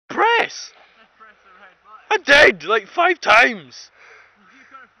press. Press the red button. I did, like 5 times. You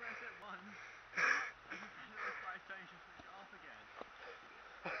gotta press it once. If you press it like 5 times, you switch it off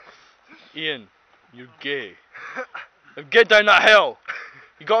again. Ian, you're gay. Get down that hill.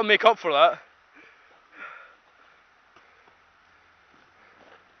 You gotta make up for that.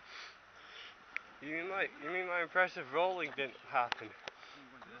 You mean my impressive rolling didn't happen?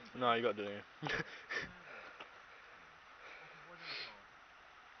 No, you gotta do it.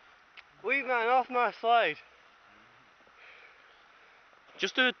 Wee man, off my slide.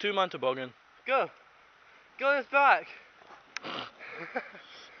 Just do a 2-man toboggan. Go. Go on his back.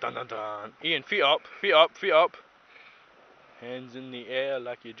 Dun dun dun. Ian, feet up, feet up, feet up. Hands in the air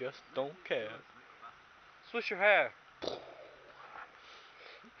like you just don't care. Swish your hair.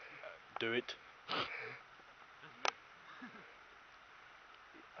 Do it.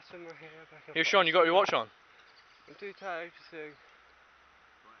 I swim my hair back and Here, forth. Sean, you got your watch on? I'm too tired to sing.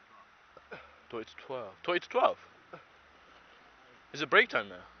 20 to 12. 20 to 12? Is it break time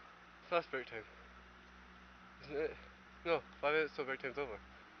now? Fast break time. Isn't it? No, 5 minutes till break time's over.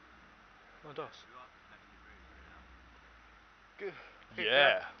 Oh, it does. Good.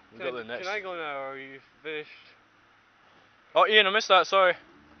 Yeah, we got the next. Can I go now, or are you finished? Oh, Ian, I missed that, sorry.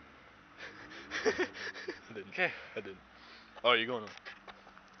 I didn't. Okay. I didn't. Oh, you're going on.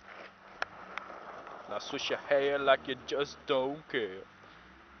 Now swish your hair like you just don't care.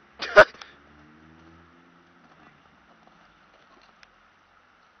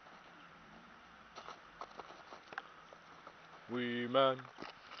 Wee man.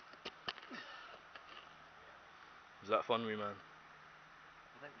 Is that fun, wee man?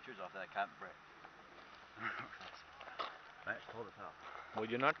 I think the shoes off there, I can't break. Right, hold it up. Well,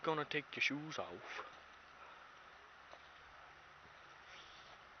 you're not gonna take your shoes off.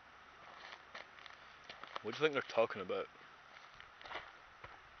 What do you think they're talking about?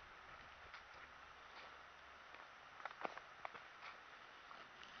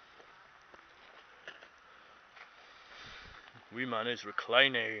 Wee man is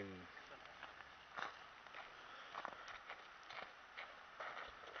reclining.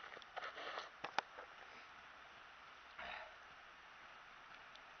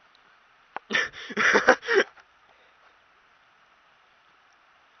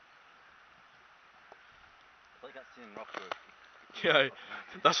 Like that scene in Rock Road. Yeah,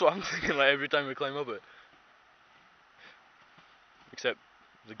 that's what I'm thinking, like every time we climb up it. Except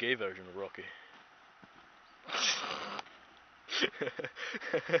the gay version of Rocky.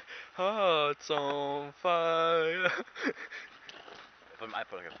 Hearts on fire. If I'm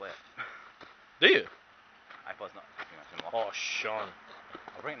iPod, I can play it. Do you? iPod's not picking up anymore. Oh, Sean.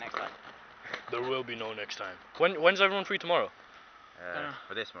 I'll bring it next time. There will be no next time. When's everyone free tomorrow?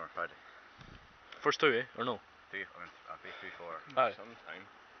 For this tomorrow, Friday. First 2, eh? Or no? 3, I'll be 3, 4. Aye. Sometime.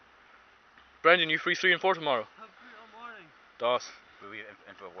 Brendan, you free 3 and 4 tomorrow? I'm free all morning. Das. We'll be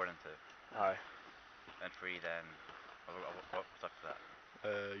in for a warning too. Aye. Then free, then. What's after that?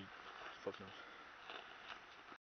 Fuck knows.